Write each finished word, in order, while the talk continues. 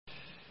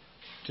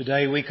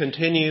Today we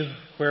continue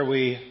where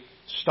we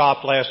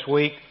stopped last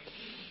week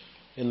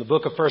in the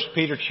book of 1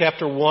 Peter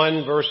chapter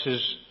 1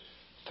 verses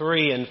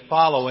 3 and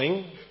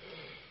following.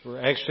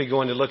 We're actually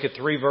going to look at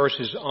 3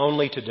 verses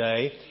only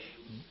today.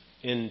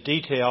 In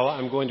detail,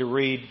 I'm going to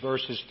read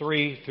verses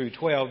 3 through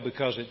 12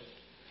 because it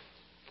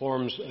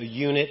forms a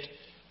unit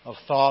of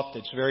thought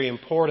that's very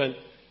important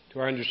to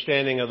our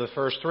understanding of the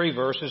first 3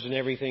 verses and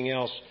everything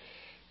else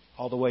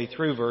all the way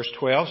through verse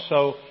 12.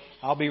 So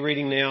I'll be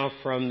reading now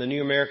from the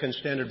New American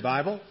Standard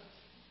Bible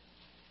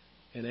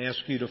and ask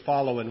you to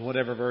follow in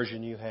whatever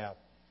version you have.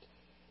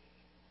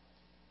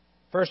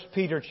 1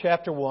 Peter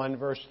chapter 1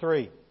 verse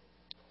 3.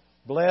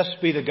 Blessed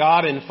be the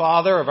God and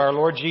Father of our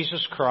Lord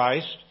Jesus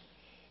Christ,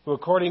 who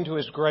according to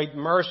His great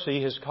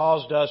mercy has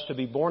caused us to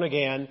be born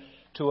again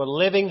to a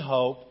living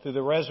hope through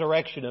the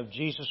resurrection of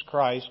Jesus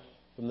Christ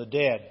from the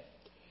dead,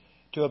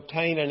 to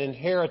obtain an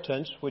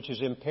inheritance which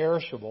is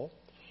imperishable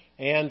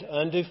and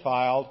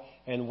undefiled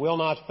and will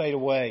not fade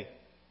away,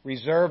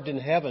 reserved in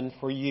heaven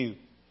for you,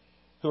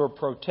 who are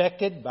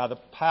protected by the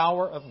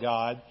power of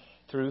God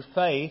through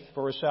faith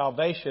for a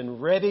salvation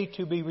ready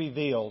to be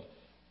revealed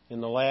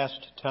in the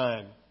last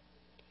time.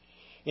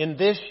 In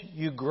this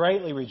you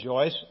greatly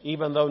rejoice,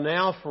 even though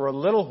now for a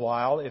little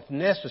while, if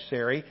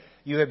necessary,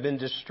 you have been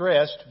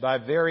distressed by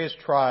various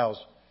trials,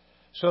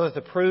 so that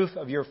the proof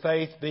of your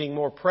faith, being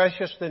more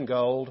precious than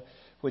gold,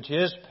 which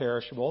is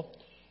perishable,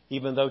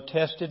 even though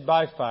tested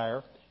by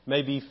fire,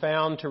 may be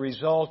found to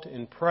result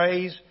in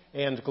praise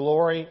and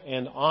glory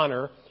and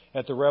honor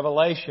at the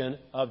revelation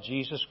of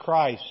Jesus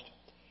Christ.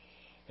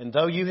 And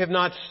though you have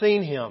not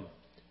seen Him,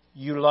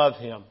 you love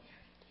Him.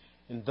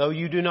 And though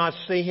you do not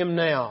see Him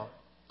now,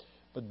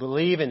 but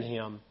believe in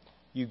Him,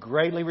 you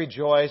greatly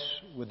rejoice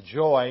with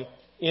joy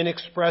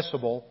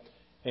inexpressible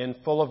and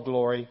full of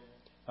glory,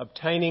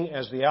 obtaining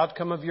as the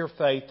outcome of your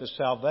faith the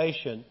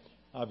salvation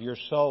of your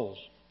souls.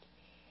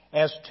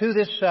 As to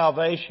this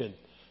salvation,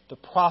 the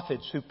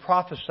prophets who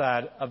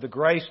prophesied of the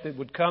grace that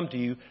would come to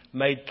you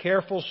made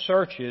careful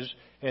searches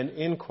and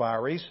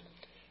inquiries,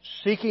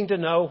 seeking to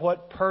know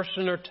what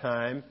person or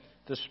time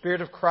the Spirit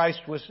of Christ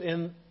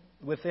within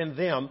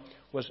them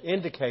was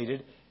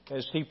indicated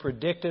as He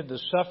predicted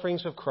the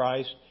sufferings of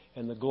Christ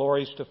and the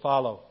glories to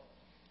follow.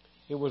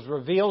 It was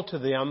revealed to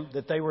them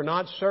that they were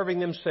not serving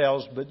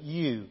themselves but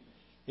you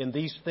in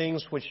these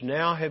things which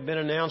now have been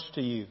announced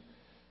to you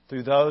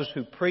through those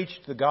who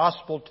preached the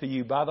gospel to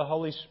you by the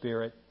Holy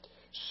Spirit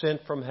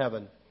sent from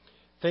heaven,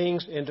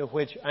 things into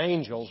which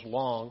angels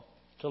long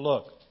to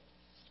look.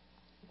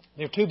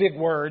 There are 2 big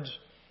words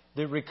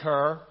that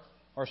recur,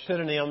 or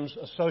synonyms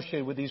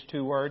associated with these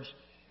 2 words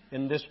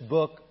in this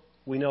book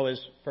we know as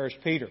 1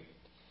 Peter.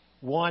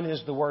 One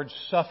is the word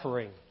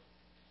suffering.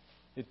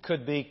 It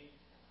could be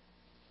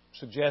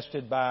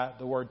suggested by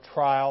the word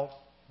trial,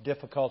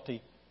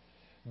 difficulty.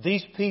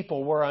 These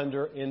people were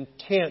under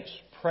intense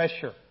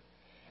pressure,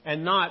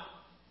 and not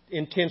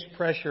intense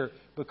pressure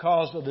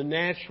because of the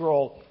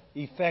natural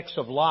effects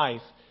of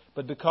life,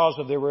 but because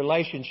of their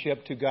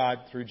relationship to God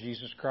through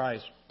Jesus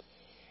Christ.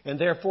 And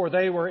therefore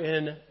they were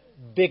in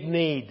big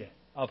need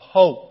of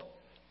hope.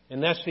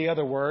 And that's the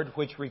other word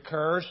which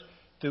recurs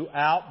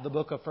throughout the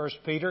book of 1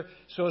 Peter.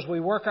 So as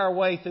we work our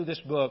way through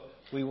this book,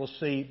 we will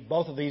see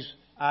both of these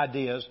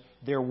ideas.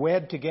 They're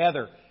wed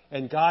together,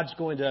 and God's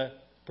going to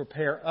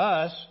prepare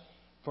us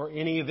for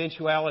any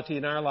eventuality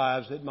in our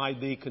lives that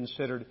might be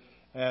considered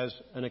as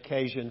an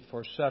occasion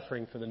for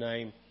suffering for the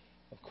name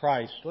of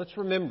Christ. Let's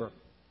remember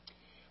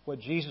what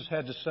Jesus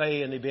had to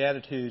say in the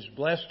Beatitudes.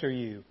 Blessed are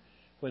you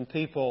when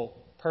people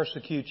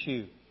persecute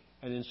you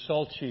and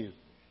insult you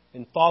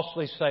and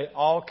falsely say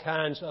all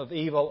kinds of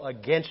evil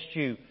against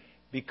you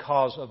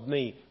because of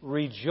me.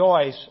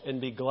 Rejoice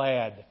and be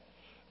glad,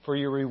 for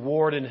your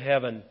reward in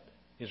heaven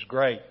is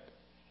great.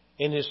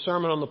 In His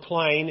Sermon on the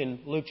Plain in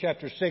Luke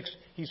chapter 6,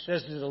 He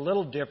says it a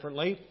little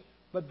differently,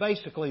 but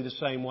basically the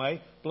same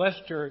way.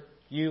 Blessed are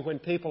you when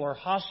people are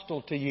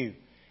hostile to you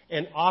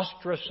and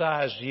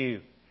ostracize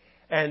you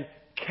and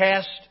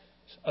cast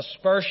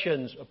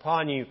aspersions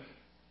upon you.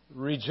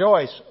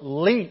 Rejoice,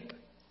 leap,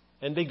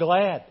 and be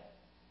glad.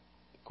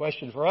 The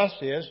question for us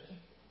is,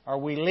 are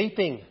we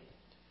leaping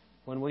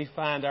when we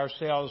find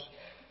ourselves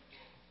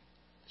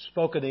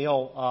spoken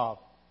ill of?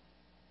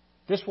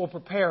 This will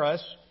prepare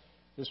us,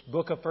 this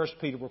book of 1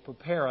 Peter will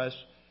prepare us,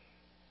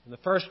 in the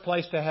first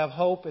place, to have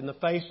hope in the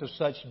face of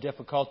such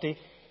difficulty,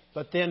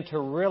 but then to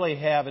really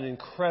have an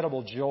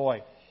incredible joy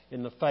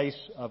in the face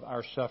of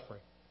our suffering.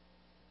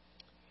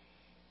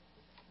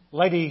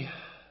 Lady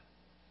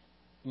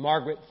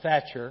Margaret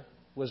Thatcher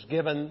was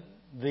given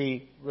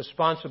the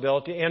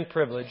responsibility and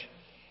privilege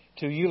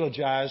to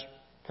eulogize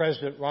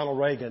President Ronald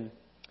Reagan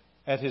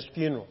at his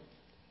funeral.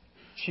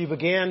 She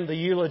began the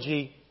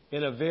eulogy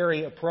in a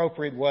very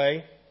appropriate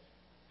way,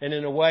 and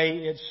in a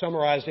way it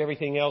summarized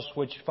everything else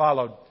which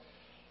followed.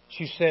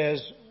 She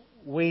says,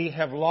 "We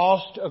have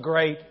lost a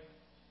great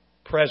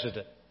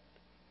president.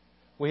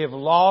 We have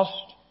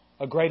lost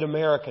a great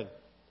American.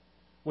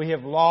 We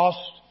have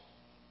lost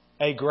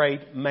a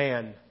great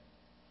man.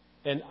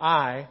 And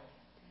I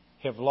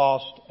have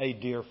lost a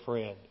dear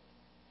friend."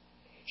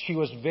 She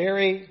was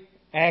very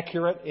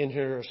accurate in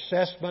her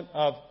assessment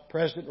of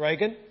President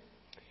Reagan,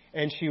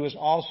 and she was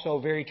also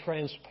very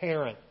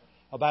transparent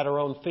about her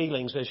own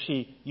feelings as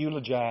she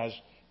eulogized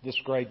this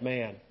great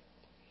man.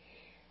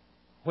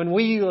 When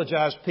we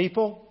eulogize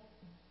people,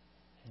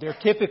 they're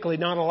typically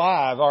not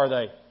alive, are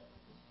they?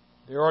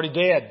 They're already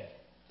dead,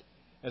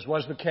 as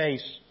was the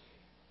case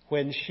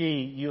when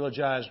she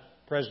eulogized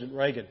President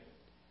Reagan.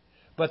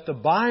 But the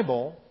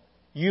Bible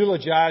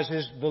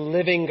eulogizes the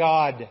living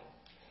God.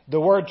 The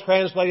word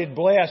translated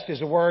blessed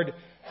is a word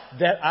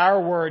that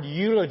our word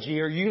eulogy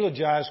or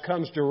eulogize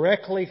comes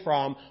directly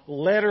from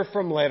letter,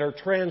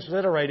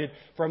 transliterated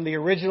from the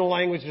original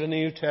language of the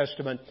New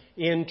Testament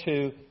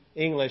into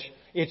English.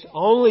 It's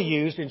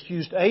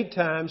used 8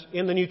 times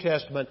in the New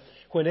Testament.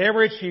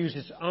 Whenever it's used,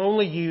 it's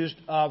only used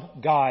of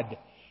God.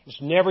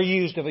 It's never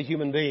used of a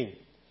human being.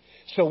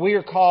 So we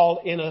are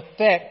called, in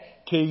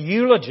effect, to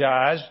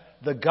eulogize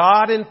the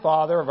God and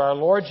Father of our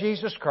Lord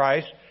Jesus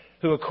Christ,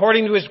 who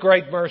according to His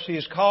great mercy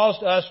has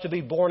caused us to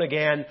be born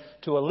again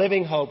to a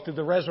living hope through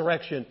the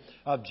resurrection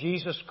of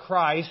Jesus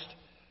Christ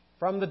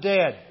from the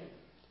dead.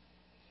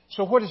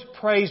 So what is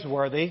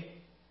praiseworthy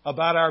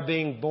about our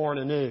being born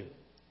anew,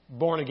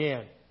 born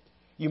again?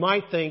 You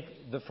might think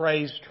the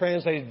phrase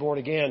translated born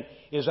again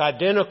is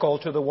identical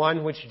to the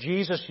one which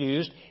Jesus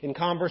used in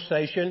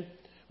conversation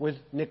with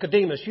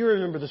Nicodemus. You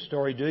remember the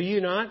story, do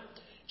you not?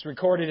 It's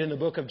recorded in the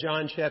book of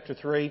John chapter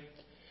 3.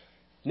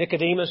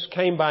 Nicodemus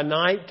came by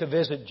night to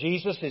visit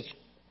Jesus. It's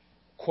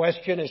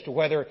question as to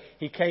whether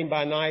he came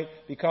by night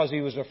because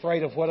he was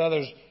afraid of what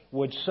others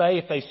would say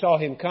if they saw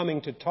him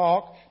coming to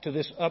talk to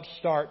this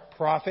upstart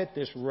prophet,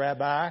 this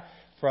rabbi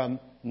from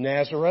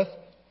Nazareth.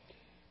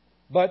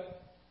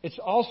 But it's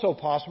also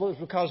possible it's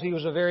because he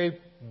was a very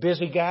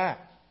busy guy.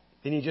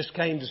 And he just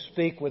came to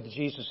speak with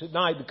Jesus at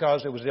night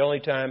because it was the only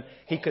time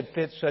he could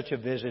fit such a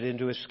visit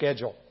into his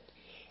schedule.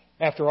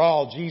 After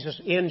all, Jesus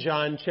in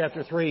John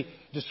chapter 3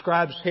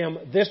 describes him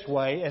this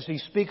way as he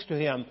speaks to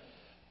him.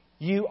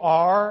 You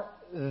are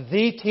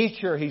the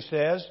teacher, he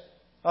says,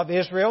 of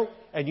Israel,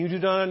 and you do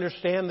not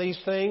understand these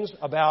things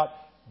about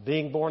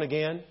being born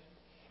again?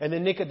 And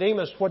then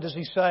Nicodemus, what does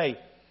he say?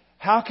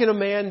 How can a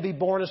man be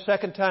born a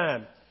second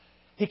time?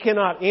 He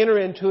cannot enter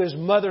into his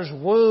mother's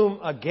womb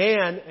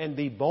again and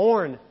be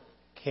born,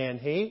 can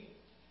he?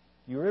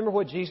 You remember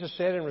what Jesus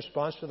said in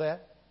response to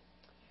that?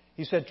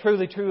 He said,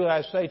 truly, truly,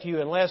 I say to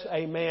you, unless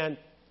a man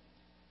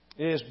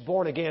is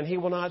born again, he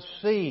will not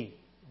see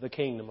the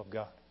kingdom of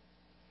God.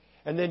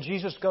 And then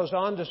Jesus goes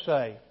on to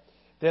say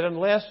that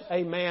unless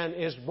a man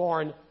is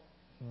born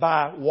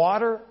by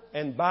water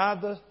and by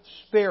the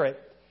Spirit,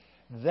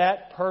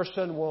 that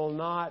person will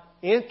not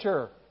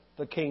enter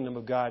the kingdom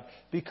of God.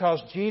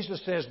 Because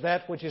Jesus says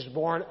that which is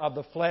born of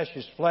the flesh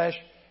is flesh,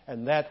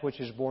 and that which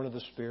is born of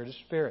the Spirit is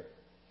spirit.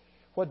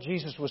 What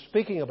Jesus was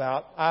speaking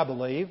about, I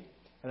believe,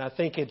 and I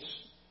think it's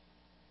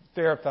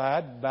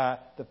verified by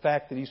the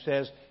fact that he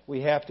says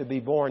we have to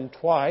be born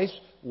twice,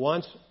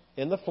 once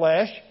in the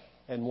flesh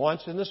and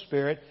once in the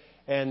Spirit.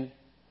 And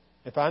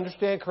if I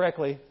understand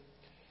correctly,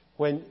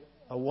 when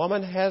a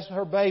woman has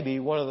her baby,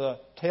 one of the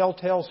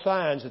telltale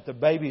signs that the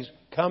baby's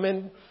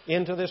coming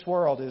into this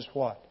world is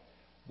what?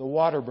 The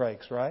water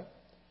breaks, right?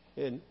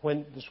 And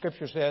when the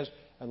Scripture says,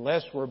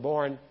 unless we're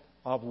born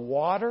of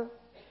water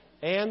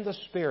and the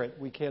Spirit,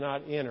 we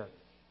cannot enter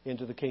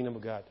into the kingdom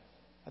of God.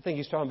 I think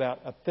he's talking about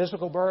a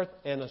physical birth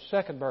and a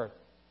second birth.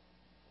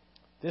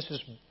 This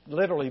is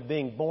literally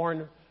being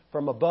born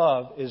from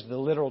above is the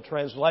literal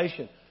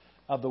translation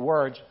of the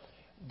words.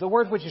 The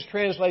word which is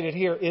translated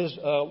here is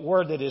a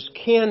word that is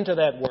kin to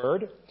that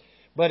word,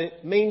 but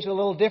it means a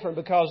little different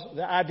because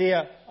the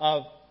idea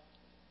of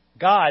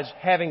God's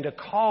having to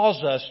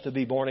cause us to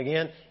be born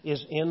again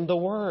is in the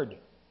Word.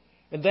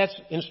 And that's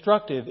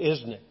instructive,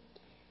 isn't it?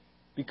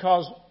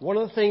 Because one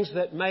of the things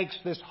that makes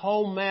this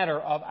whole matter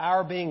of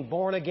our being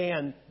born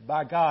again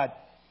by God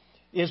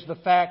is the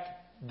fact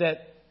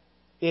that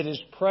it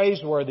is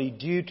praiseworthy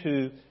due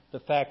to the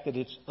fact that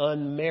it's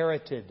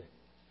unmerited.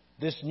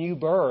 This new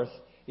birth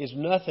is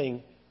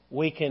nothing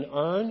we can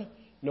earn,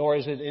 nor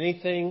is it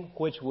anything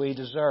which we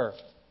deserve.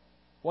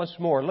 Once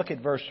more, look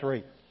at verse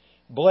 3.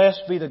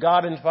 Blessed be the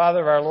God and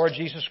Father of our Lord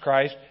Jesus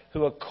Christ,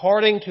 who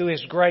according to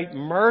His great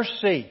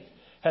mercy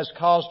has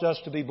caused us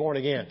to be born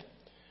again.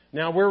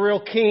 Now, we're real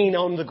keen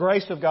on the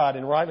grace of God,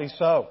 and rightly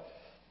so.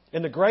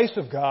 And the grace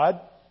of God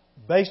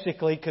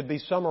basically could be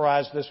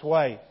summarized this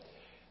way.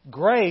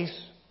 Grace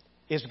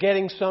is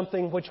getting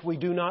something which we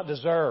do not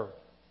deserve.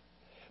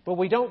 But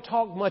we don't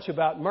talk much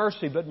about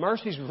mercy, but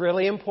mercy is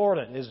really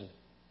important, isn't it?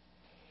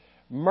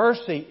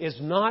 Mercy is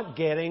not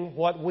getting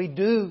what we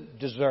do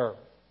deserve.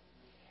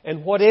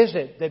 And what is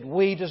it that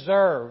we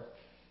deserve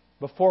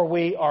before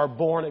we are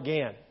born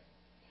again?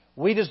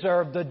 We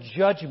deserve the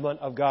judgment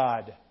of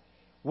God.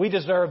 We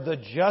deserve the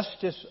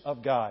justice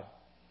of God.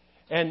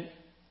 And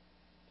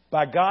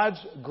by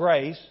God's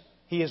grace,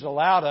 He has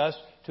allowed us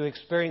to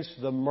experience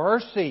the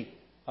mercy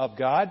of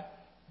God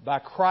by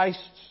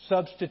Christ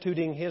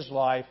substituting His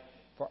life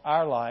for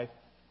our life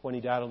when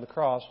He died on the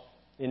cross.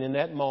 And in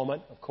that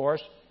moment, of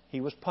course,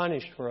 He was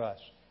punished for us.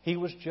 He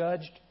was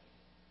judged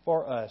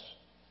for us.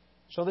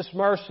 So this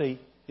mercy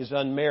is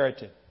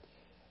unmerited.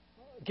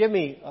 Give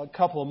me a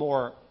couple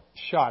more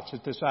shots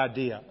at this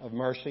idea of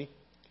mercy.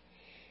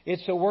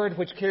 It's a word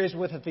which carries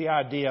with it the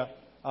idea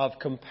of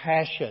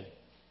compassion.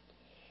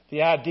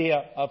 The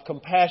idea of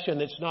compassion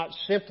that's not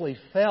simply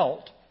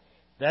felt.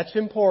 That's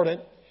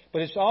important.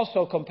 But it's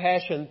also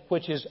compassion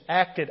which is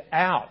acted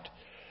out.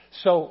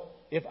 So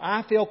if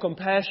I feel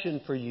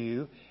compassion for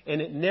you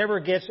and it never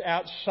gets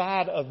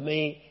outside of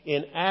me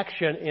in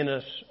action in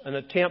an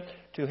attempt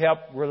to help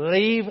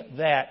relieve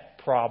that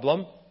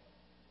problem,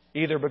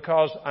 either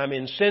because I'm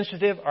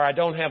insensitive or I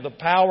don't have the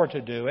power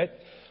to do it,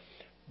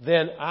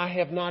 then I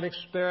have not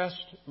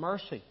expressed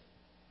mercy.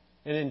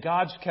 And in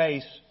God's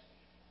case,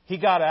 He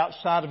got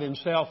outside of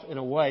Himself in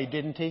a way,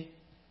 didn't He,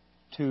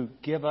 to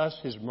give us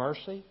His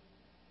mercy?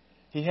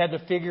 He had to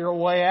figure a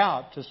way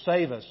out to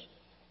save us.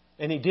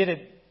 And He did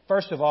it,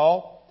 first of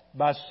all,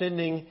 by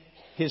sending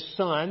His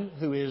Son,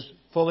 who is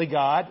fully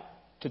God,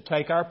 to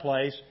take our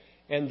place,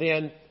 and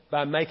then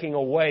by making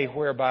a way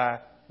whereby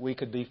we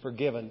could be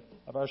forgiven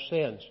of our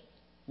sins,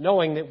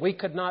 knowing that we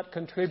could not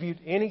contribute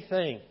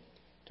anything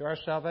to our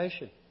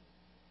salvation.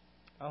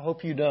 I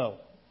hope you know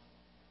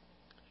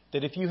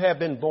that if you have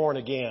been born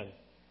again,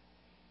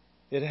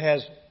 it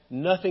has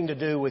nothing to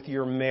do with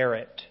your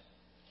merit.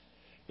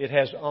 It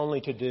has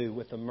only to do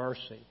with the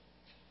mercy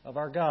of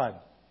our God.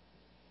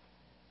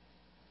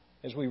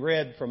 As we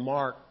read from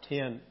Mark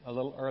 10 a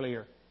little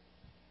earlier,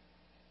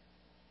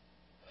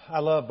 I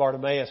love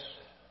Bartimaeus.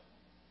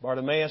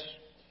 Bartimaeus,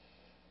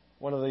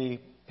 one of the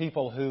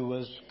people who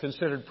was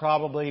considered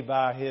probably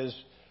by his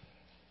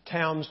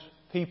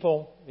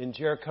townspeople in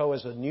Jericho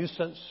as a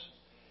nuisance.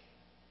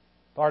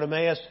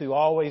 Bartimaeus, who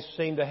always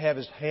seemed to have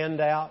his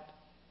hand out.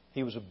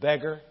 He was a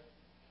beggar.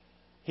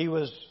 He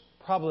was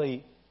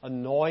probably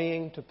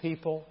annoying to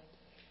people.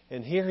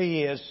 And here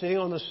he is sitting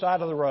on the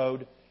side of the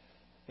road,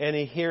 and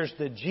he hears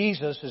that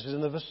Jesus is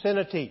in the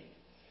vicinity.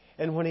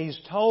 And when he's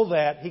told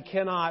that, he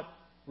cannot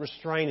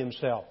restrain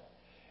himself.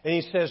 And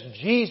he says,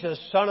 "Jesus,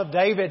 Son of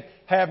David,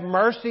 have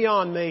mercy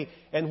on me."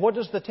 And what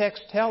does the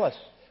text tell us?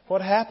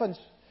 What happens?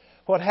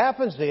 What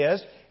happens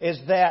is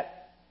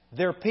that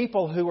there are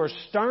people who are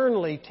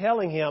sternly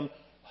telling him,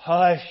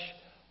 "Hush,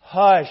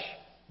 hush,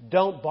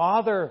 don't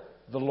bother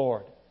the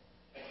Lord."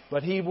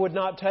 But he would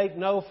not take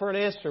no for an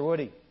answer, would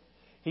he?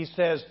 He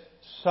says,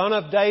 "Son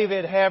of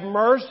David, have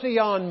mercy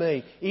on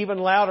me." Even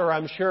louder,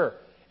 I'm sure.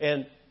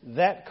 And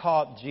that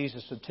caught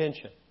Jesus'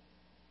 attention.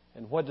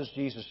 And what does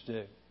Jesus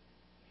do?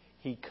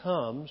 He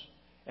comes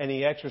and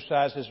He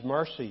exercises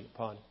mercy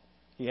upon him.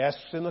 He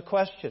asks him the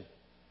question,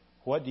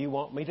 "What do you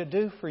want me to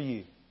do for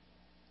you?"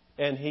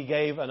 And he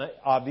gave an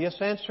obvious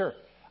answer.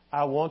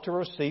 "I want to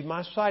receive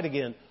my sight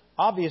again."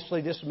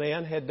 Obviously, this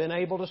man had been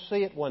able to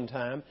see at one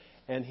time,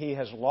 and he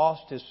has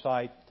lost his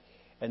sight.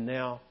 And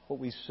now what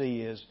we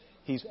see is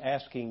he's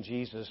asking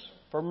Jesus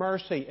for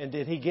mercy. And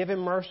did He give him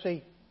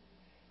mercy?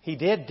 He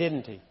did,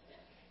 didn't He?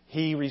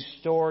 He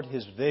restored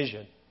his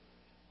vision.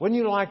 Wouldn't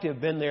you like to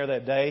have been there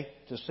that day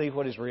to see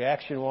what his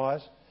reaction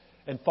was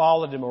and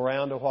followed him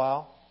around a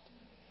while?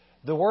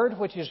 The word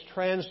which is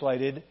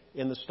translated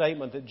in the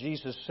statement that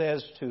Jesus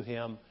says to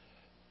him,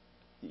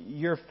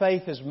 "Your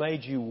faith has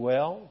made you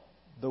well,"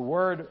 the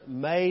word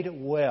 "made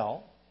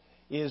well"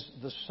 is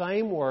the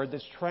same word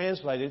that's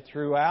translated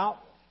throughout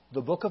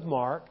the book of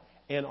Mark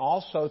and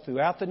also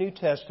throughout the New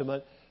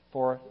Testament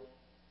for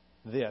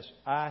this: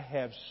 "I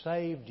have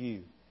saved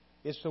you."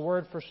 It's the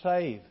word for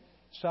save,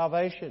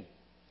 salvation.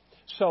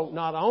 So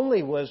not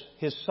only was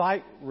his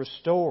sight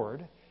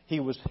restored, he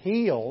was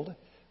healed,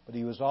 but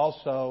he was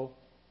also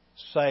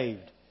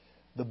saved.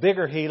 The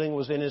bigger healing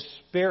was in his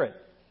spirit,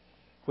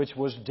 which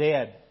was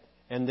dead,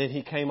 and then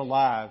he came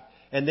alive.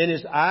 And then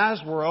his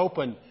eyes were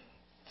open.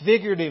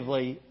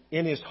 Figuratively,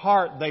 in his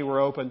heart they were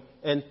open,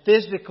 and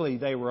physically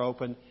they were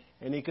open,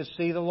 and he could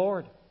see the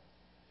Lord.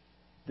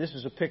 This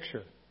is a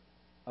picture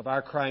of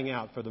our crying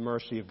out for the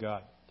mercy of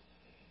God.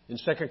 In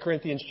 2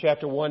 Corinthians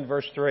chapter 1,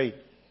 verse 3,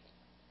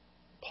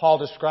 Paul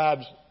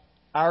describes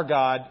our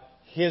God,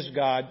 His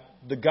God,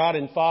 the God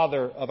and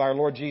Father of our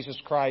Lord Jesus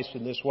Christ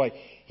in this way.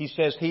 He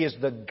says He is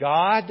the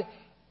God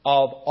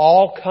of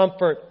all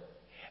comfort,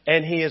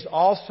 and He is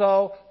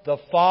also the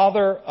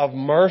Father of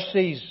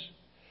mercies.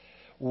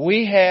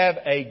 We have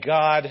a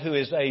God who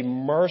is a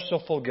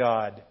merciful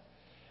God.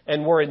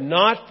 And were it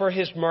not for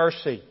His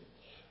mercy,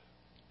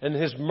 and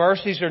His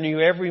mercies are new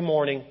every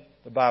morning,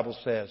 the Bible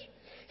says.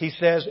 He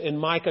says in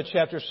Micah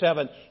chapter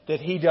 7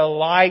 that He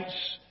delights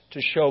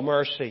to show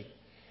mercy.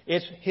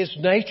 It's His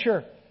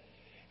nature.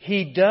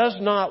 He does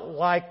not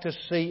like to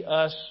see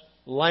us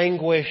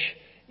languish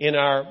in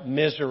our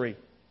misery.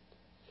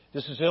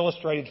 This is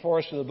illustrated for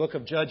us in the book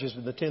of Judges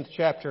in the 10th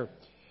chapter,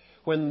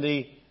 when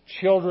the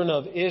children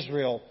of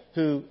Israel,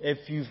 who,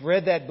 if you've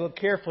read that book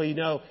carefully, you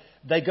know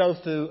they go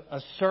through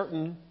a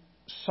certain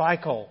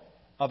cycle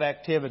of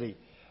activity.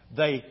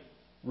 They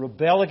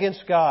rebel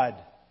against God,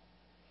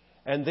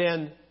 and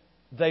then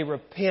they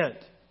repent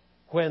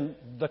when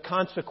the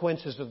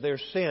consequences of their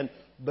sin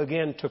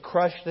begin to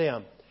crush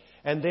them.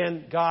 And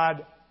then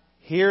God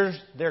hears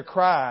their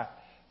cry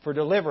for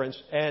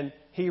deliverance, and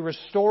He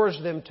restores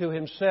them to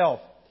Himself.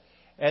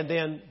 And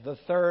then the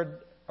third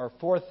or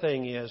fourth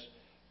thing is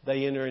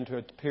they enter into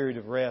a period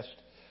of rest.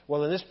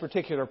 Well, in this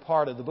particular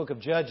part of the book of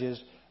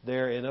Judges,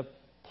 they're in a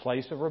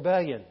place of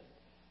rebellion.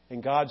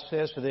 And God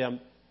says to them,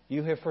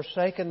 "You have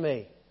forsaken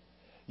me.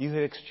 You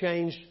have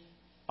exchanged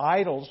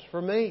idols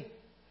for me.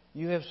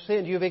 You have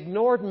sinned. You have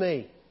ignored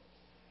me.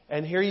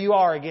 And here you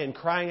are again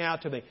crying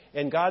out to me."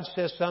 And God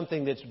says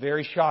something that's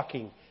very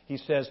shocking. He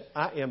says,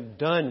 "I am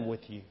done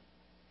with you.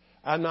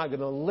 I'm not going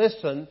to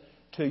listen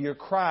to your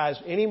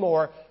cries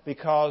anymore,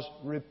 because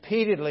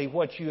repeatedly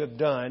what you have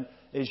done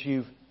is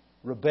you've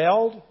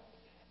rebelled,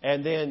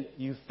 and then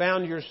you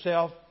found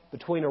yourself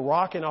between a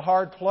rock and a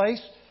hard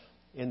place,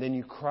 and then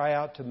you cry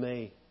out to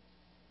me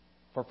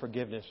for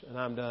forgiveness, and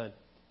I'm done."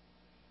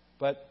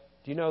 But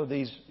do you know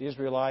these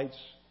Israelites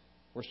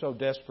were so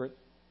desperate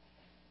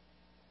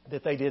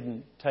that they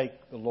didn't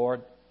take the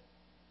Lord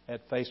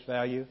at face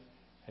value?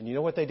 And you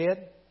know what they did?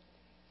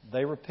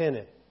 They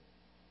repented.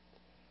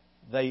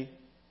 They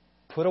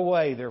put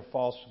away their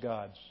false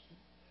gods.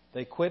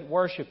 They quit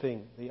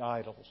worshiping the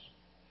idols.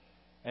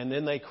 And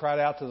then they cried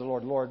out to the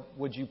Lord, "Lord,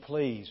 would you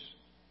please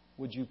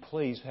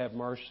have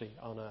mercy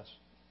on us?"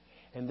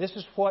 And this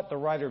is what the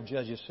writer of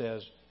Judges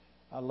says.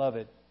 I love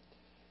it.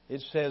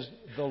 It says,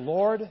 "The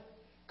Lord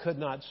could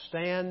not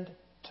stand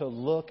to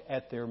look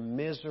at their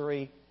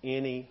misery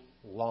any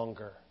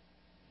longer."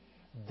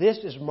 This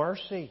is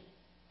mercy.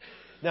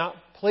 Now,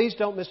 please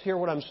don't mishear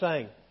what I'm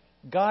saying.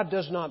 God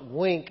does not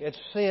wink at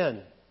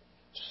sin.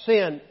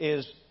 Sin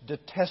is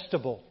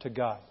detestable to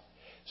God.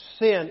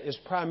 Sin is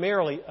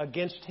primarily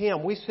against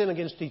Him. We sin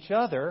against each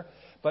other,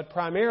 but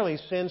primarily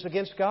sin's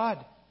against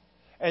God.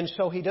 And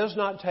so He does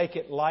not take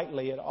it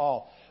lightly at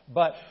all.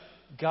 But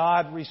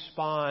God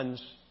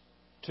responds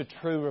to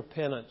true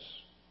repentance.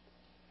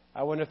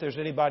 I wonder if there's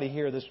anybody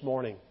here this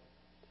morning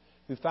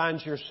who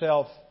finds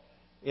yourself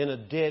in a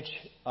ditch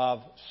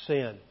of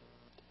sin,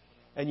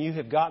 and you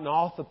have gotten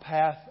off the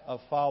path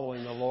of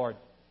following the Lord.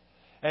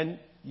 And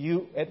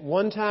you, at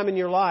one time in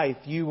your life,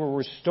 you were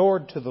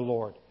restored to the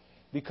Lord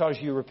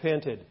because you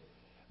repented.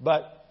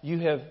 But you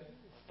have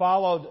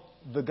followed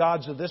the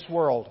gods of this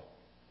world,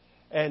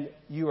 and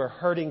you are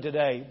hurting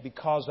today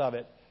because of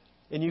it.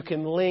 And you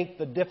can link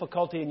the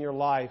difficulty in your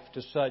life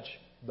to such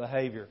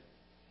behavior.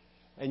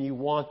 And you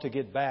want to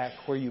get back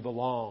where you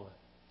belong,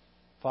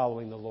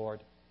 following the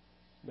Lord.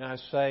 May I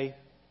say,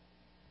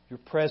 your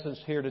presence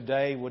here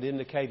today would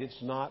indicate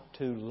it's not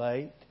too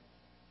late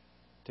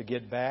to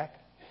get back,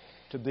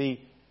 to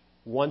be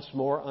once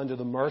more under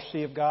the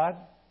mercy of God.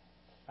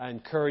 I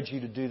encourage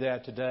you to do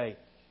that today,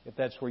 if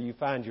that's where you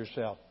find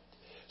yourself.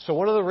 So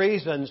one of the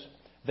reasons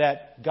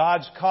that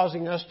God's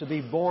causing us to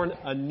be born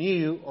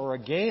anew or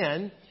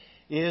again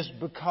is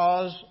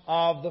because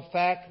of the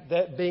fact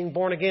that being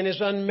born again is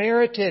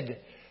unmerited.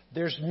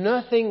 There's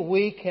nothing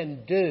we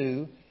can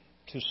do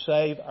to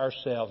save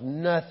ourselves.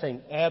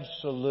 Nothing.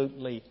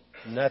 Absolutely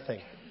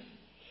nothing.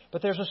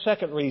 But there's a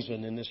second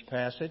reason in this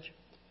passage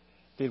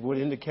that would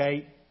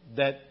indicate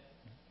that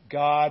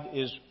God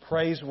is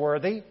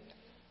praiseworthy,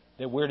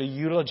 that we're to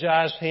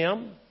eulogize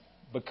Him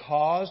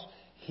because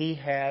He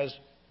has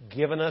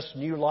given us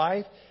new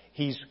life.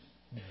 He's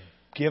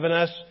given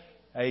us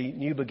a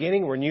new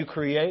beginning. We're new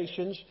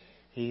creations.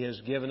 He has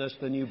given us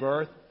the new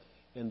birth.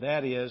 And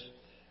that is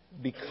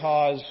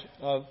because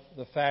of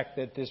the fact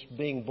that this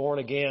being born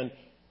again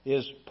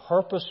is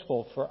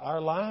purposeful for our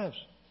lives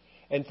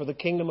and for the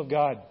kingdom of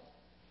God.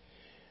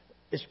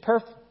 Its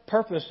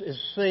purpose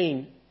is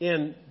seen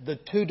in the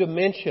two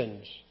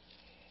dimensions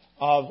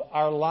of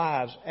our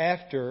lives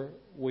after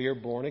we are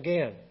born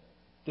again.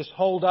 This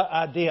whole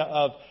idea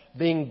of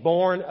being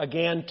born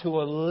again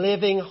to a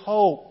living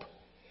hope.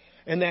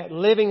 And that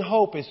living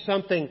hope is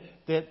something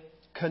that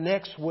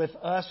connects with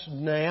us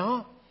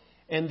now,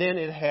 and then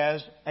it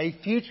has a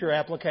future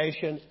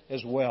application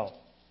as well.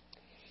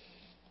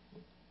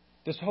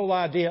 This whole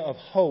idea of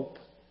hope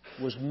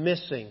was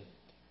missing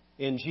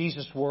in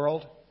Jesus'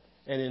 world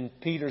and in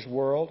Peter's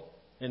world,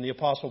 in the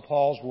Apostle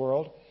Paul's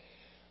world.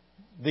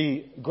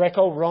 The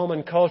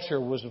Greco-Roman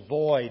culture was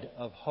void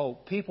of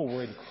hope. People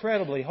were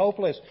incredibly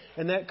hopeless.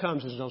 And that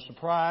comes as no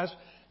surprise,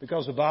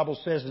 because the Bible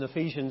says in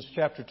Ephesians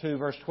chapter 2,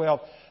 verse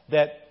 12,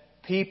 that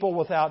people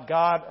without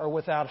God are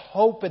without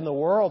hope in the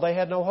world. They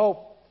had no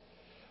hope.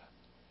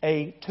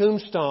 A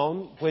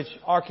tombstone, which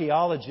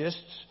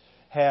archaeologists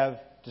have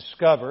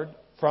discovered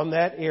from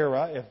that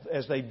era,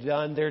 as they've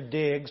done their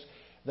digs,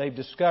 they've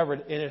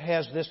discovered, and it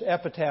has this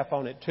epitaph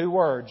on it, 2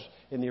 words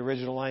in the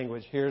original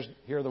language. Here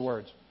are the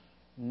words.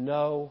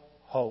 No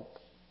hope.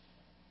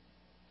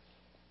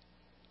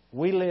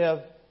 We live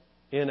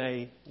in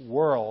a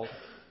world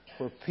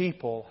where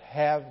people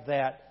have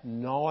that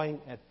gnawing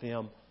at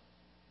them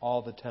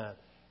all the time.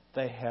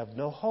 They have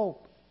no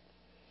hope.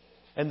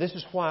 And this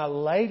is why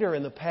later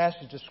in the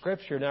passage of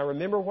Scripture, now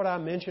remember what I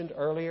mentioned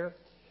earlier,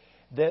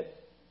 that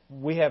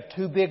we have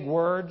 2 big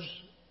words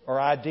or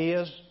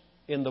ideas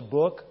in the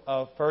book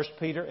of 1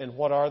 Peter, and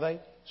what are they?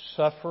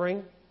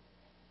 Suffering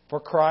for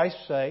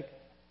Christ's sake,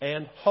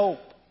 and hope.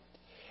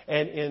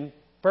 And in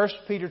 1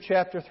 Peter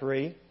chapter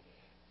 3,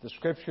 the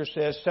Scripture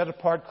says, set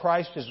apart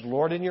Christ as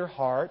Lord in your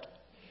heart,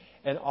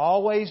 and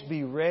always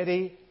be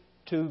ready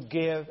to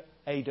give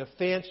a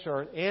defense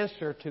or an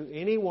answer to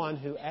anyone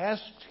who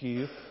asks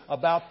you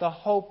about the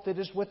hope that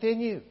is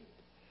within you.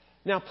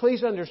 Now,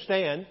 please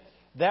understand,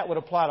 that would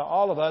apply to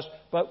all of us,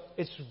 but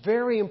it's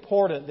very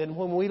important that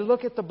when we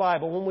look at the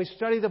Bible, when we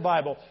study the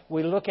Bible,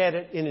 we look at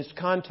it in its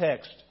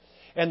context.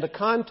 And the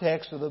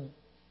context of the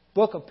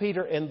book of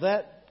Peter and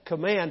that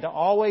command to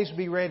always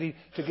be ready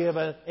to give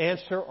an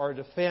answer or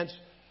defense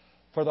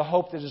for the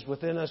hope that is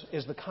within us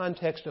is the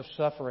context of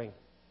suffering.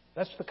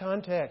 That's the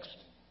context.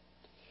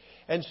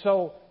 And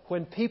so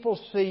when people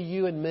see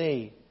you and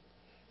me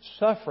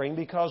suffering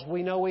because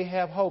we know we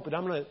have hope, and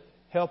I'm going to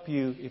help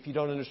you if you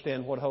don't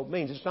understand what hope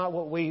means. It's not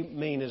what we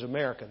mean as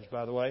Americans,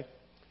 by the way.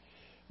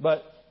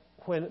 But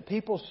when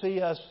people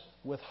see us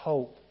with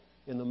hope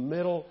in the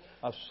middle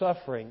of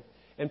suffering,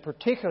 and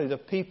particularly the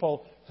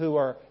people who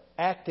are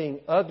acting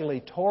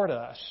ugly toward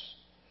us,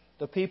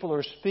 the people who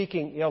are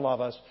speaking ill of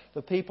us,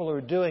 the people who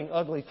are doing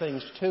ugly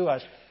things to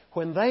us,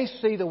 when they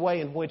see the way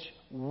in which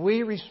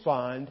we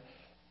respond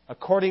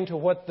according to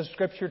what the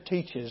Scripture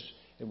teaches,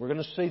 and we're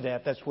going to see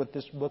that, that's what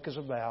this book is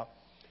about,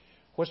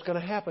 what's going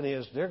to happen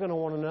is they're going to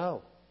want to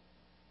know.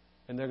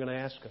 And they're going to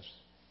ask us.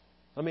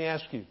 Let me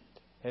ask you,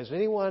 has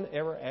anyone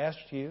ever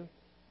asked you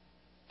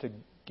to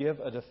give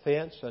a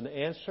defense, an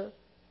answer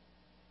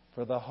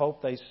for the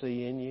hope they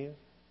see in you?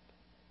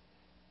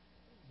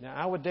 Now,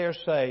 I would dare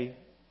say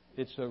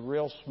it's a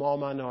real small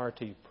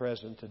minority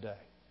present today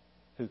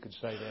who could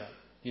say that.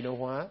 You know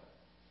why?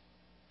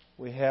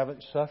 We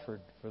haven't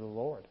suffered for the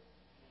Lord.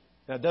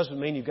 Now, it doesn't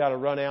mean you've got to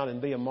run out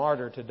and be a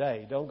martyr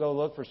today. Don't go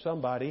look for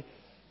somebody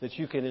that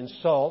you can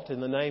insult in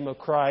the name of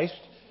Christ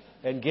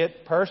and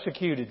get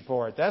persecuted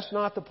for it. That's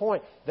not the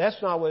point.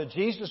 That's not what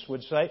Jesus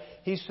would say.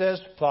 He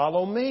says,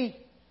 follow me.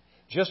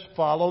 Just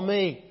follow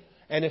me.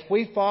 And if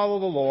we follow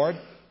the Lord,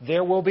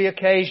 there will be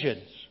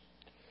occasions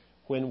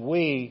when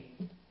we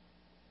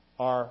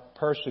are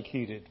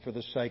persecuted for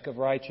the sake of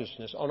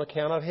righteousness on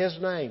account of His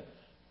name.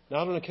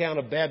 Not on account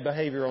of bad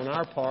behavior on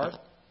our part,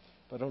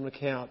 but on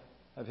account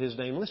of His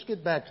name. Let's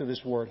get back to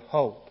this word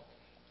hope.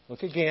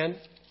 Look again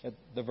at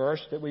the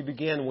verse that we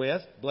begin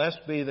with. Blessed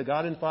be the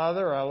God and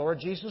Father, our Lord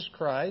Jesus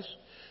Christ,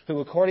 who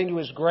according to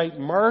His great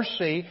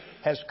mercy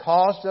has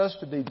caused us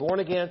to be born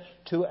again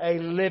to a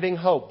living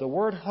hope. The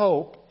word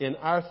hope in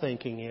our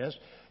thinking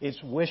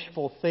it's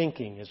wishful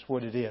thinking is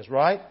what it is,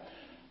 right?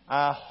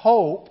 I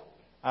hope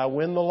I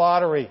win the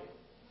lottery.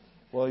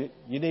 Well,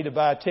 you need to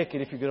buy a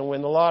ticket if you're going to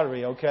win the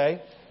lottery,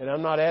 okay? And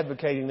I'm not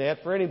advocating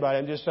that for anybody.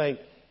 I'm just saying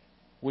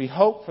we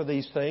hope for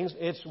these things.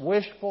 It's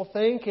wishful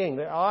thinking.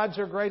 The odds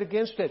are great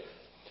against it.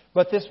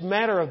 But this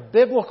matter of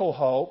biblical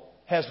hope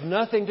has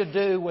nothing to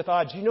do with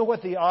odds. You know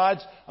what the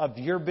odds of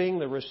your being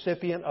the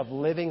recipient of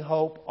living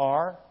hope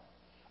are?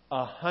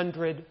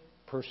 100%.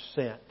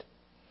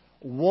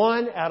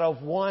 1 out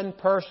of 1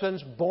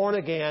 person's born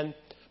again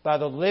by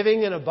the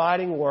living and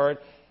abiding Word.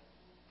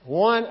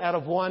 1 out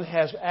of 1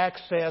 has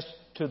access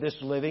to this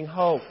living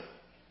hope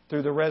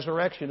through the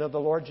resurrection of the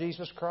Lord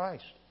Jesus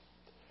Christ.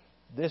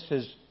 This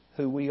is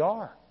who we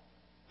are.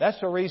 That's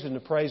a reason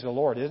to praise the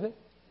Lord, isn't it?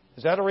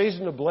 Is that a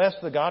reason to bless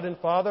the God and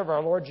Father of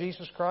our Lord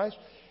Jesus Christ?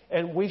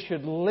 And we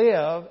should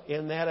live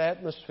in that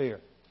atmosphere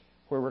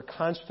where we're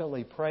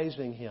constantly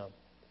praising Him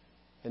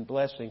and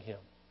blessing Him.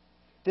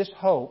 This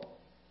hope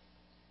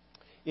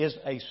is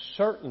a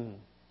certain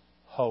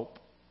hope.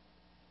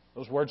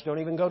 Those words don't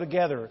even go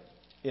together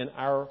in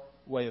our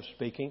way of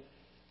speaking.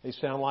 They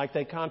sound like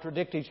they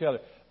contradict each other.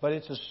 But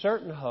it's a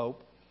certain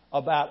hope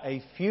about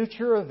a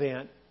future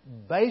event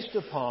based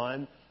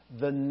upon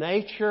the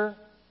nature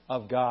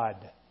of God.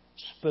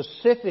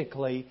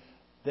 Specifically,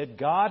 that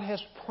God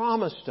has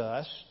promised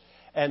us,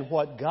 and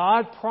what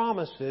God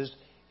promises,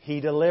 He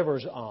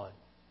delivers on.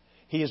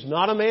 He is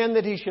not a man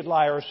that He should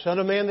lie, or a son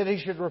of man that He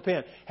should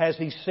repent. Has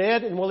He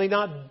said, and will He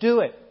not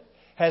do it?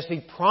 Has He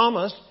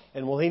promised,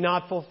 and will He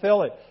not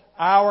fulfill it?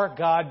 Our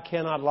God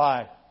cannot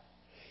lie.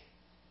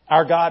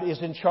 Our God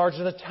is in charge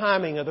of the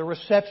timing, of the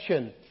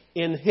reception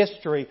in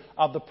history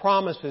of the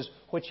promises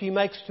which He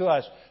makes to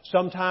us.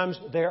 Sometimes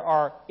there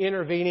are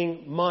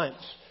intervening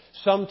months.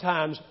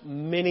 Sometimes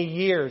many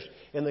years,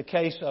 in the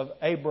case of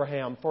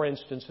Abraham, for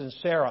instance, and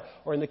Sarah,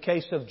 or in the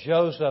case of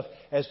Joseph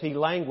as he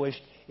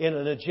languished in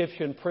an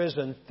Egyptian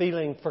prison,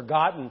 feeling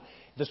forgotten.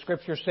 The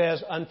Scripture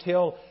says,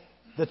 until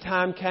the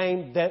time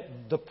came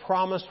that the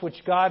promise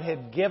which God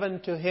had given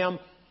to him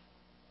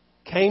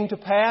came to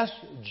pass,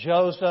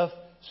 Joseph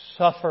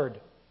suffered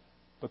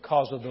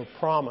because of the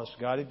promise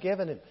God had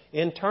given him.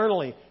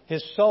 Internally,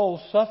 his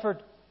soul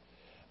suffered.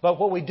 But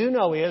what we do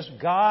know is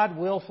God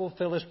will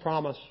fulfill His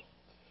promise.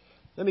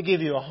 Let me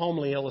give you a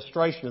homely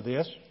illustration of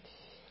this.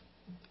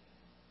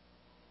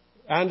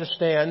 I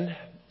understand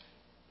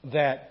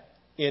that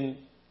in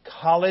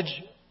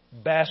college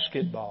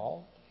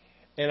basketball,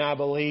 and I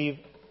believe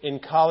in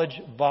college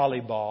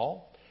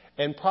volleyball,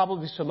 and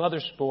probably some other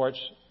sports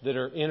that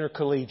are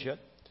intercollegiate,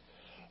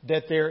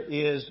 that there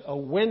is a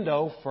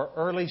window for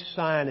early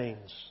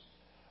signings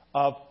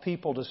of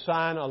people to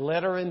sign a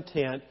letter of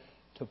intent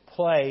to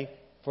play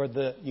for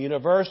the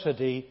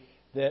university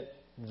that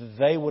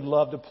they would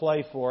love to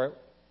play for,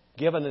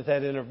 given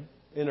that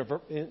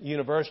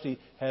university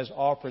has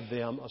offered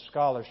them a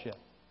scholarship.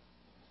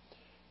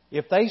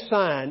 If they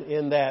sign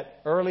in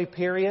that early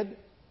period,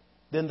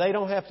 then they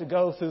don't have to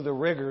go through the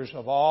rigors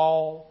of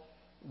all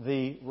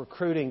the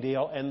recruiting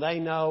deal, and they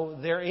know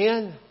they're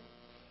in.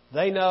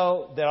 They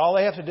know that all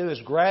they have to do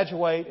is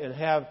graduate and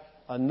have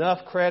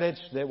enough credits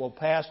that will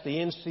pass the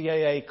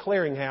NCAA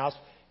clearinghouse,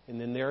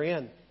 and then they're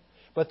in.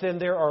 But then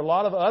there are a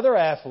lot of other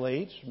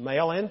athletes,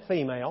 male and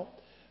female,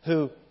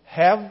 who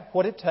have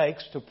what it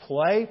takes to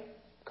play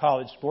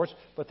college sports,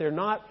 but they're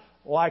not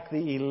like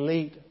the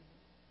elite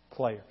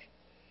players.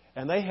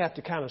 And they have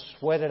to kind of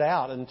sweat it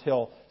out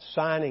until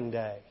signing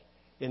day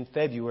in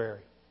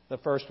February, the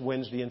first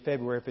Wednesday in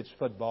February if it's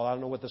football. I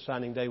don't know what the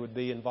signing day would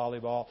be in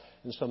volleyball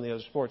and some of the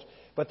other sports.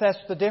 But that's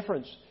the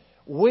difference.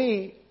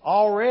 We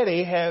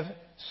already have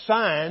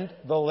signed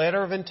the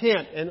letter of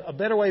intent. And a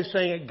better way of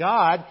saying it,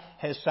 God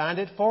has signed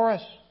it for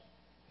us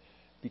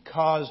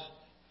because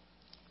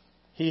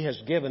He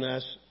has given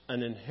us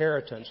an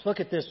inheritance. Look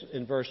at this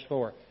in verse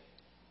 4.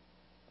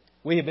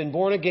 We have been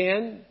born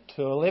again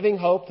to a living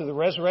hope through the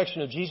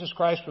resurrection of Jesus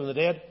Christ from the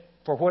dead.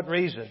 For what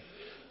reason?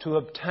 To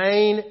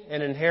obtain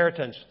an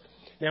inheritance.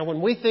 Now,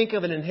 when we think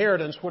of an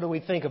inheritance, what do we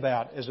think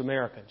about as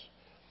Americans?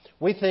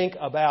 We think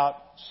about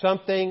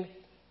something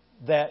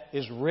that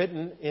is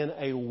written in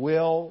a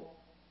will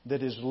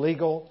that is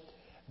legal,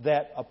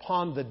 that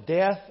upon the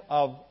death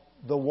of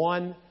the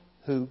one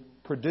who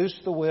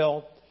produced the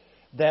will,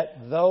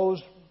 that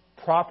those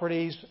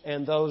properties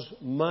and those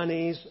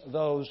monies,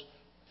 those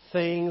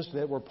things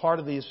that were part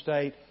of the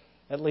estate,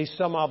 at least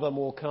some of them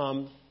will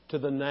come to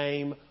the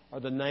name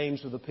or the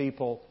names of the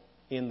people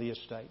in the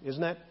estate.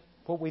 Isn't that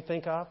what we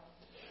think of?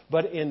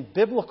 But in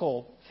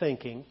biblical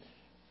thinking,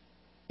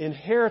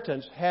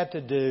 inheritance had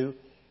to do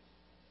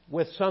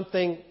with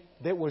something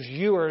that was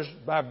yours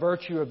by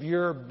virtue of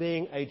your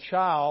being a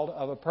child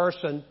of a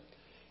person.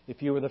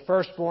 If you were the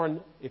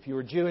firstborn, if you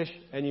were Jewish,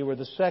 and you were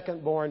the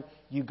secondborn,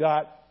 you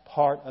got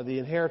part of the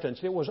inheritance.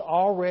 It was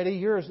already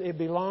yours. It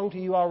belonged to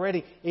you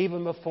already,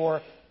 even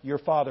before your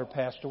father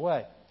passed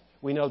away.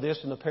 We know this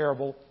in the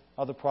parable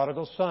of the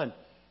prodigal son.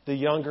 The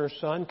younger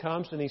son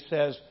comes and he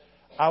says,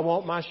 I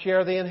want my share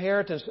of the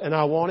inheritance, and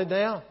I want it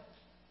now.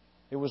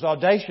 It was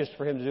audacious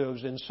for him to do. It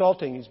was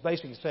insulting. He's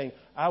basically saying,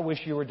 I wish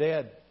you were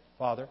dead,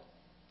 Father.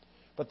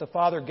 But the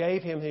father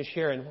gave him his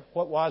share, and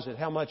what was it?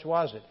 How much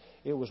was it?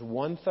 It was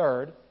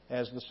 1/3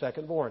 as the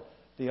secondborn.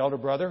 The elder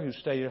brother who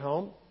stayed at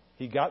home,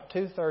 he got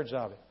 2/3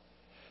 of it.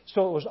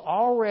 So it was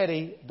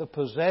already the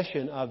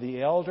possession of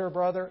the elder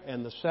brother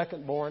and the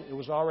secondborn. It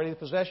was already the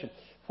possession.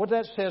 What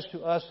that says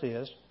to us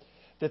is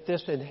that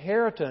this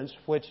inheritance,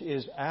 which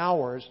is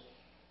ours,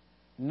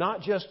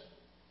 not just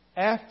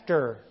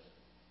after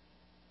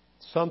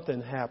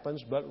something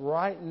happens, but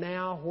right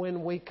now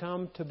when we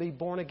come to be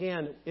born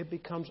again, it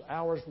becomes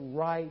ours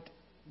right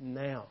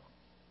now.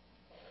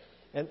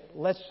 And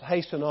let's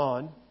hasten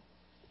on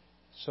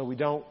so we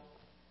don't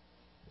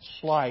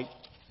slight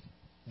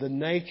the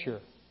nature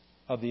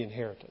of the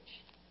inheritance.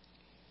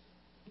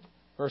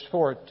 Verse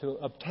 4, to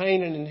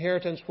obtain an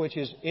inheritance which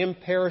is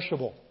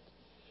imperishable.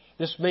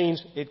 This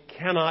means it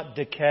cannot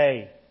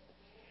decay.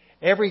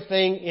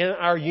 Everything in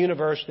our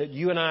universe that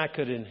you and I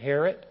could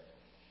inherit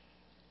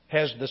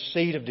has the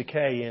seed of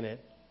decay in it.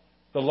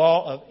 The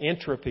law of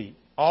entropy.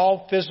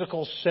 All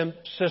physical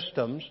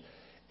systems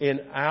in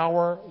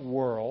our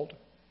world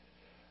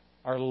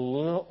are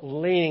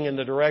leaning in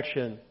the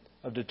direction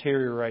of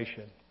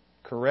deterioration.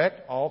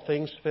 Correct? All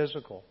things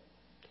physical.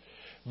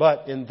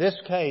 But in this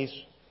case,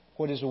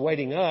 what is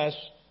awaiting us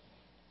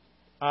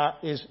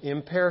is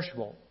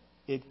imperishable.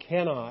 It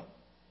cannot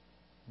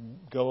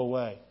go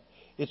away.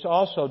 It's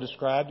also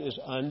described as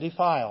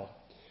undefiled.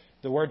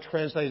 The word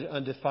translated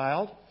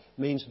undefiled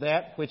means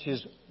that which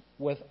is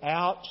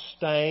without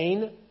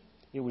stain.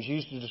 It was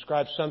used to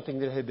describe something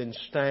that had been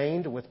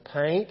stained with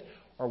paint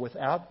or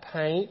without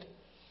paint.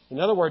 In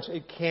other words,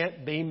 it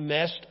can't be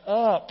messed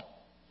up.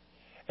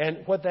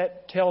 And what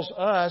that tells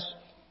us,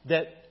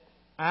 that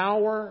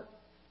our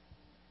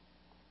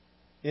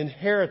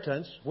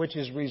inheritance, which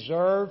is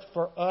reserved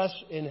for us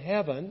in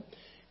heaven,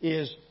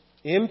 is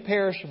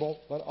imperishable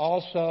but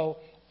also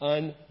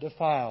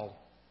undefiled.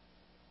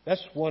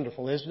 That's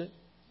wonderful, isn't it?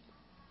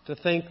 To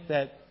think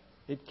that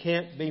it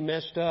can't be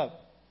messed up.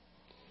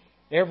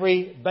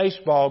 Every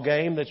baseball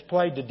game that's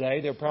played today,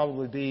 there'll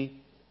probably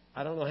be,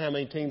 I don't know how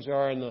many teams there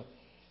are in the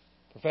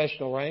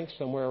professional ranks,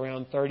 somewhere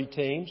around 30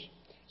 teams.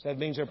 So that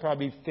means there'll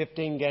probably be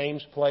 15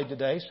 games played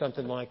today,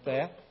 something like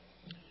that.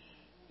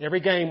 Every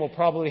game will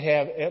probably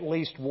have at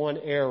least one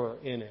error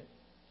in it.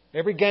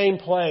 Every game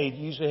played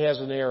usually has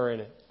an error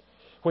in it.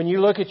 When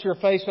you look at your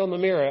face on the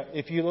mirror,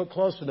 if you look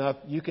close enough,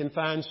 you can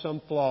find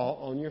some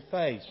flaw on your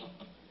face.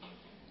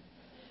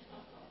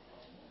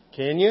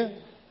 Can you?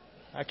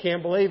 I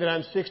can't believe it.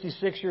 I'm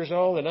 66 years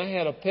old and I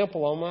had a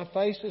pimple on my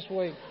face this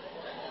week.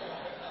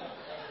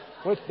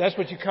 That's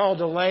what you call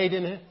delayed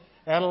in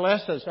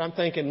adolescence. I'm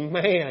thinking,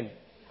 man,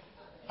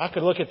 I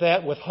could look at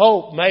that with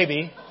hope,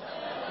 maybe.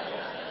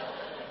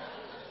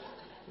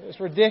 It's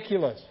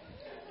ridiculous.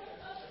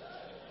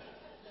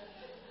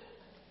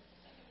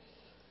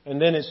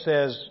 And then it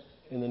says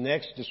in the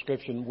next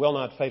description, will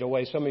not fade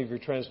away. Some of your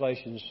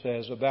translations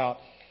says about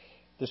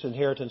this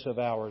inheritance of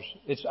ours.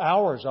 It's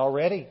ours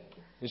already.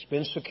 It's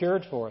been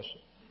secured for us.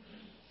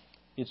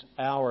 It's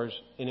ours,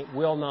 and it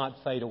will not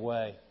fade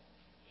away.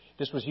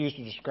 This was used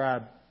to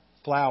describe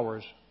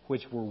flowers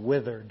which were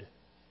withered.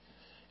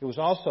 It was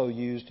also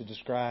used to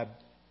describe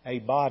a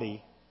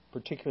body,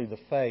 particularly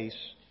the face,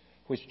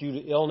 which due to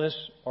illness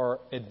or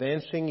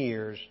advancing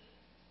years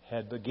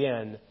had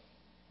begun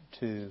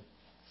to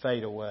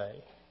fade away.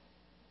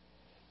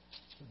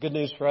 Good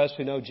news for us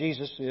who know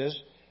Jesus is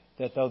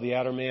that though the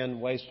outer man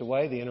wastes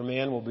away, the inner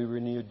man will be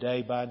renewed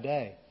day by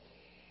day.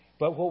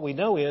 But what we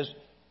know is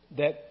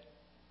that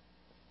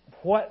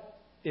what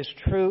is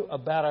true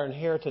about our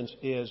inheritance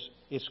is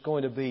it's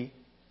going to be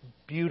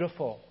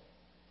beautiful,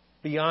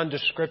 beyond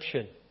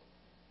description.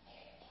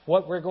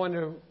 What we're going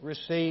to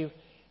receive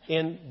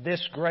in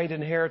this great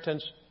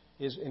inheritance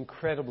is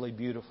incredibly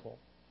beautiful.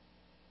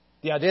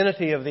 The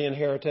identity of the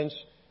inheritance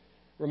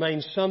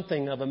remains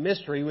something of a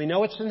mystery. We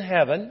know it's in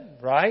heaven,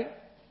 right?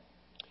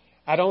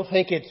 I don't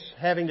think it's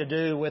having to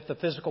do with the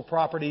physical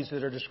properties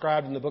that are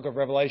described in the book of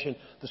Revelation,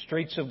 the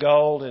streets of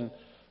gold and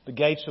the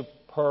gates of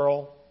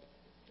pearl.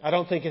 I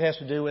don't think it has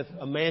to do with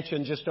a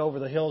mansion just over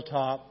the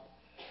hilltop.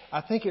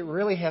 I think it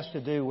really has to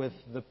do with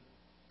the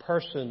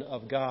person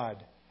of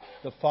God,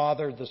 the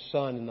Father, the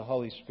Son, and the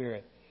Holy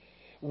Spirit.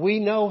 We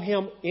know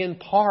Him in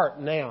part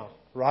now,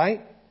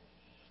 right?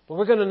 But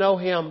we're going to know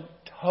Him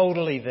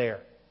totally there.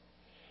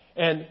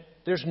 And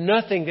there's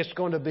nothing that's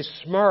going to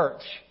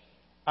besmirch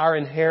our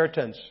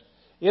inheritance.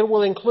 It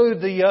will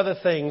include the other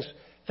things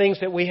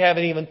that we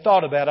haven't even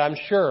thought about, I'm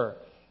sure,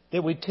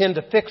 that we tend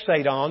to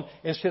fixate on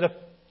instead of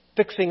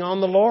fixing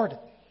on the Lord,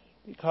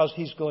 because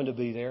He's going to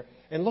be there.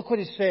 And look what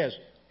it says.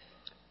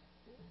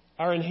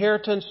 Our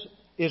inheritance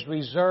is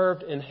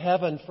reserved in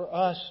heaven for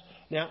us.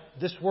 Now,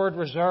 this word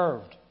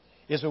reserved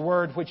is a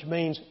word which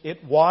means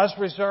it was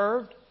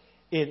reserved,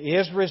 it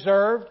is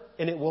reserved,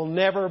 and it will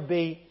never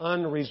be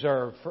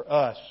unreserved for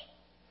us.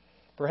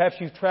 Perhaps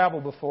you've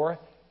traveled before,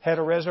 had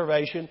a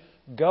reservation,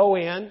 go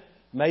in,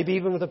 maybe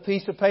even with a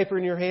piece of paper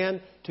in your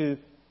hand to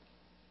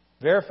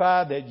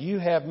verify that you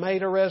have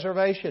made a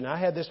reservation. I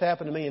had this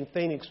happen to me in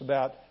Phoenix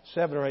about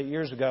 7 or 8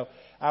 years ago.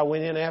 I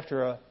went in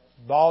after a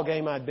ball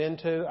game I'd been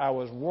to. I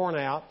was worn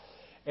out,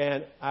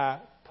 and I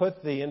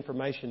put the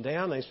information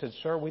down. They said,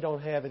 "Sir, we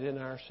don't have it in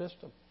our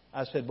system."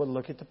 I said, "Well,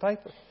 look at the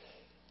paper."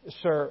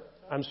 "Sir,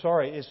 I'm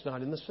sorry, it's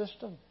not in the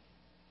system."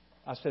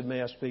 I said,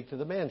 "May I speak to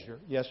the manager?"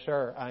 "Yes,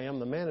 sir, I am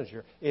the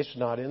manager." "It's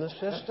not in the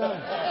system."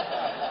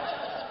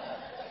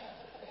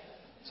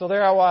 So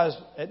there I was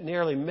at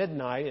nearly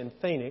midnight in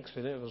Phoenix,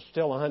 and it was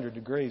still 100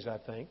 degrees, I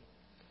think.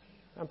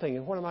 I'm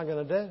thinking, what am I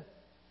going to do?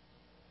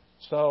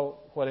 So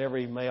what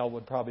every male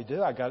would probably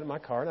do, I got in my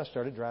car and I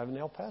started driving to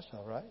El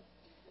Paso, right?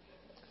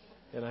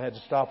 And I had to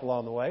stop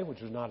along the way,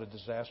 which was not a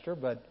disaster,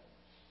 but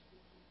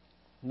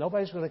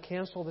nobody's going to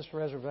cancel this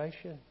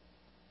reservation.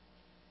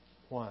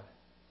 Why?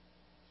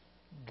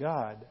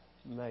 God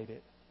made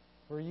it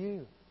for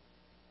you.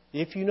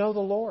 If you know the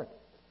Lord.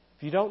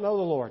 If you don't know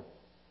the Lord,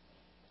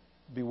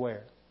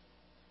 beware.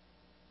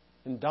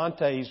 In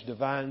Dante's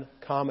Divine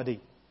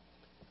Comedy,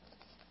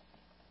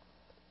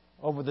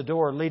 over the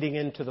door leading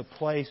into the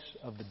place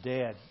of the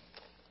dead,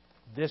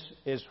 this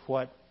is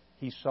what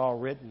he saw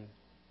written.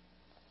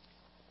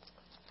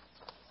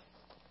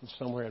 It's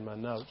somewhere in my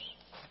notes,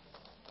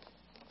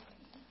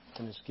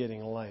 and it's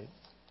getting late.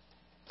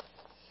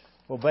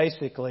 Well,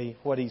 basically,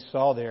 what he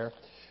saw there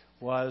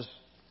was,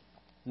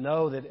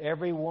 know that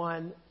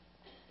everyone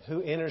who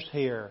enters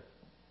here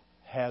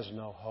has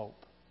no hope.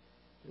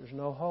 There's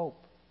no hope.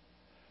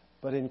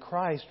 But in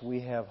Christ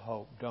we have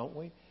hope, don't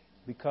we?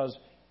 Because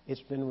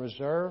it's been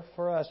reserved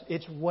for us.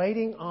 It's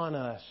waiting on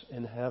us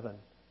in heaven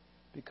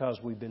because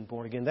we've been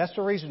born again. That's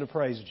the reason to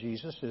praise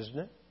Jesus, isn't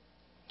it?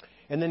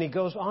 And then he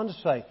goes on to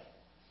say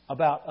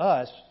about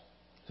us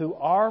who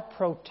are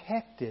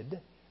protected,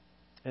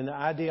 and the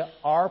idea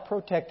are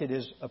protected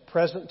is a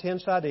present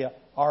tense idea,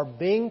 are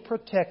being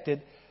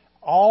protected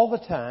all the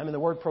time. And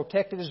the word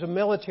protected is a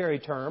military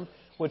term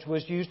which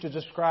was used to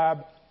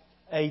describe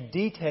a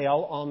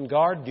detail on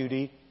guard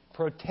duty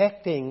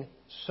protecting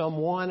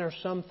someone or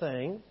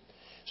something.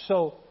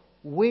 So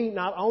we,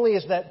 not only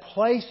is that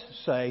place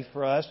safe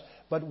for us,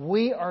 but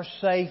we are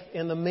safe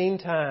in the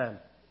meantime.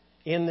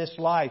 In this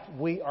life,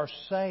 we are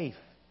safe.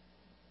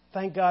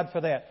 Thank God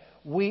for that.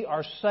 We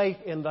are safe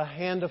in the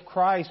hand of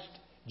Christ.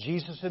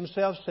 Jesus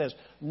Himself says,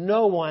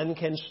 no one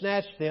can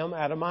snatch them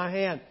out of my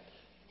hand.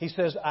 He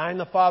says, I and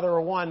the Father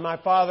are one. My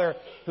Father,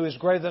 who is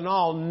greater than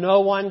all,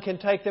 no one can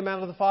take them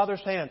out of the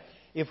Father's hand.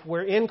 If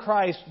we're in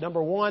Christ,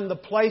 number one, the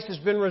place has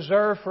been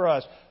reserved for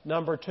us.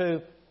 Number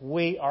two,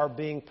 we are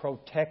being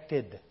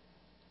protected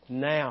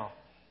now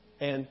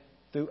and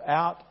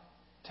throughout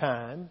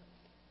time,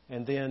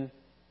 and then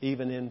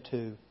even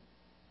into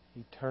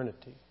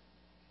eternity.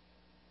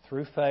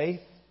 Through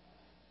faith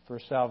for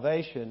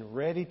salvation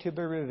ready to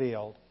be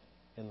revealed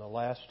in the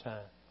last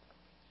time.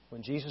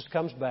 When Jesus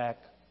comes back,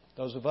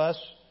 those of us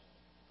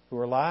who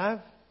are alive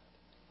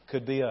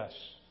could be us.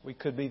 We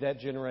could be that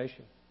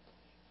generation.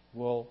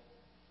 We'll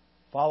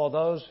follow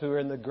those who are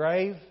in the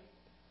grave.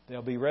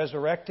 They'll be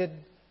resurrected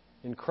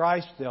in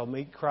Christ. They'll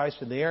meet Christ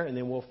in the air, and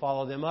then we'll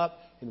follow them up,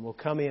 and we'll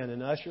come in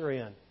and usher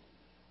in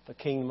the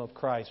kingdom of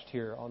Christ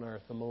here on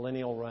earth, the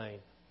millennial reign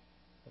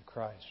of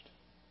Christ.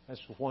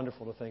 That's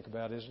wonderful to think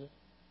about, isn't it?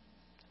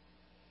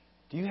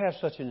 Do you have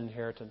such an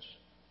inheritance?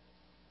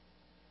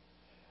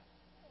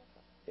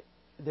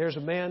 There's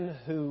a man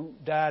who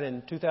died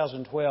in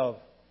 2012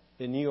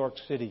 in New York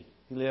City.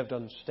 He lived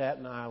on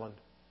Staten Island.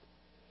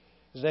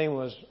 His name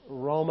was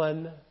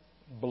Roman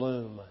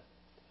Bloom.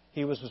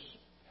 He was a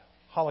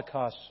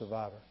Holocaust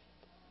survivor.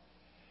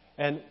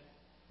 And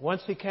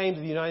once he came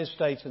to the United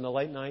States in the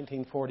late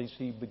 1940s,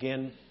 he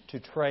began to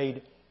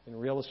trade in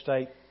real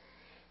estate.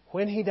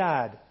 When he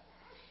died,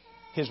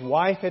 his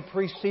wife had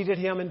preceded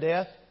him in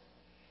death.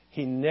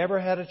 He never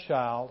had a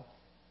child.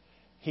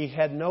 He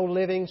had no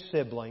living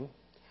sibling.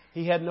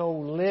 He had no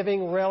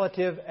living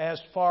relative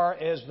as far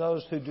as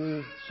those who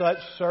do such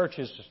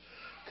searches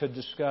could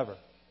discover.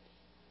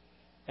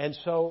 And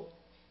so,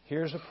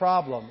 here's a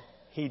problem.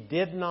 He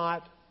did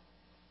not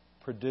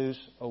produce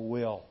a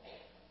will.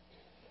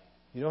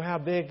 You know how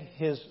big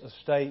his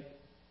estate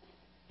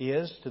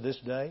is to this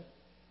day?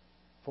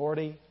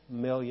 $40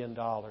 million.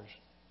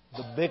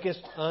 The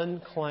biggest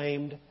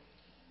unclaimed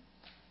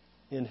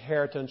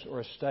inheritance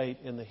or estate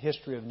in the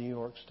history of New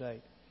York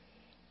State.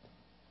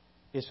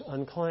 It's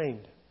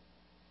unclaimed.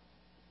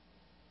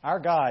 Our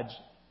God's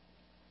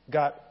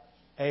got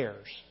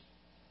heirs.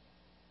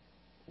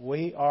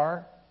 We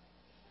are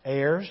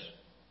heirs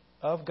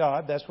of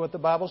God. That's what the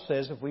Bible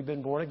says. If we've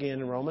been born again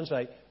in Romans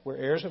 8, we're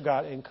heirs of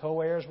God and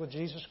co-heirs with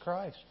Jesus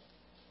Christ.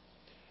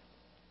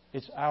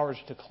 It's ours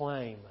to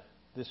claim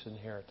this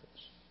inheritance.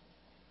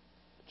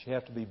 But you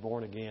have to be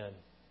born again.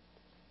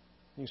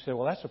 You say,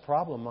 well, that's a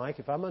problem, Mike.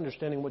 If I'm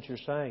understanding what you're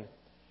saying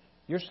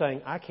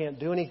I can't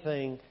do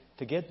anything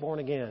to get born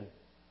again.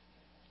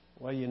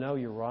 Well, you know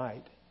you're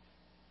right.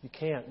 You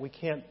can't. We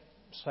can't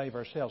save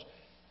ourselves.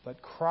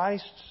 But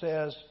Christ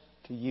says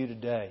to you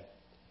today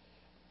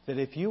that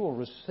if you will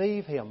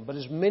receive Him, but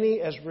as many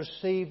as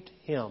received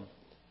Him,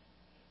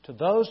 to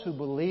those who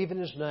believe in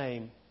His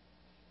name,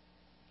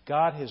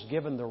 God has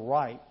given the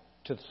right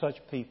to such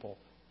people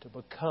to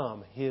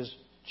become His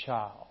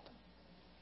child.